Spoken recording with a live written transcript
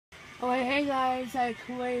Oh, hey guys, I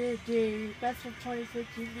created the best of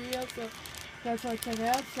 2015 video, so that's what I check it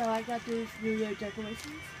out. So I got these New Year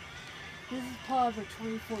decorations. This is part of the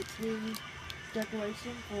 2014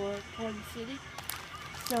 decoration for Party City.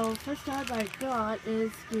 So first time I got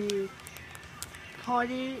is the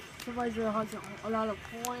party. Somebody has a lot of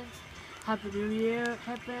coins. Happy New Year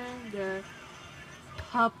happened. The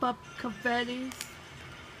pop-up confettis.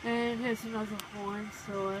 And here's another horn.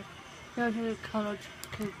 So here's the color.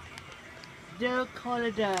 They're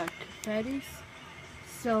called confettis.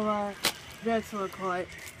 So that's what I call it.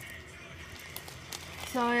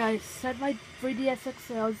 So I set my 3DS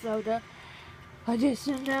XL Zelda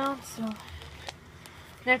edition down. So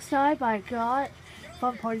next time I got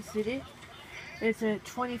from Party City. It's a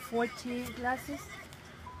 2014 glasses.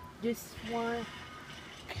 This one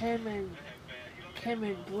came in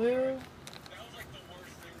blue,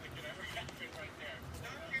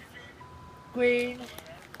 green,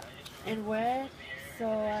 and red.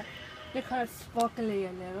 So they're kind of sparkly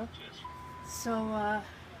a little. So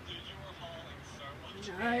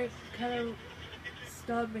I kind of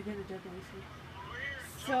started making the decoration.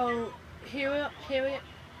 So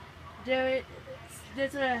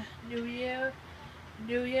there's a New Year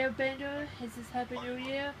banner. It says Happy New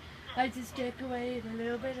Year. I just decorated a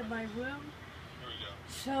little bit in my room.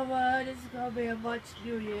 So this is gonna be a much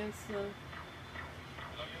New Year. So,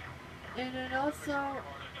 and then also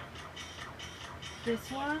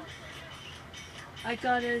this one I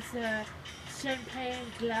got is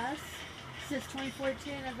champagne glass. It says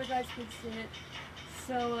 2014. If you guys can see it.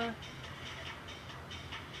 So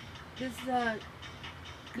this is a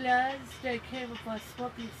glass that came with a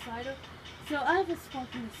sparkling cider. So I have a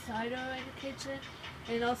sparkling cider in the kitchen,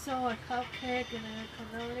 and also a cupcake and a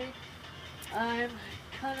cannoli. I'm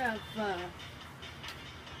kind of,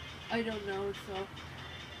 I don't know, so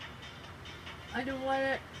I don't want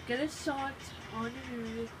to get a shot on the New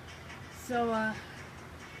Year. So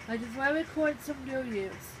I just want to record some New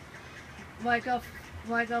Year's, like off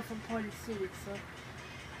from Party City.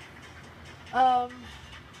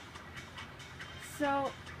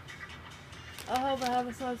 So I hope I have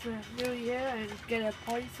ourselves a New Year and get a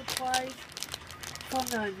party surprise from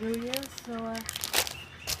the New Year. So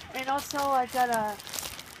and also I got a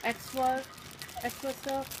extra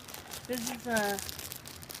stuff. This is a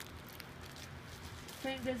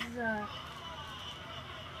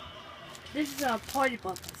this is a party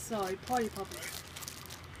bubble. Sorry, party bubbles.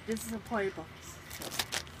 This is a party bubbles. So.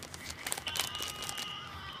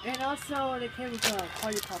 And also they came with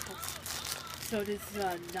party bubbles. So this is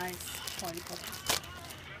a nice party bubbles.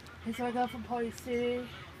 And so I got from Party City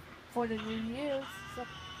for the New Year's. So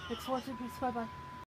thanks for watching. Peace. Bye bye.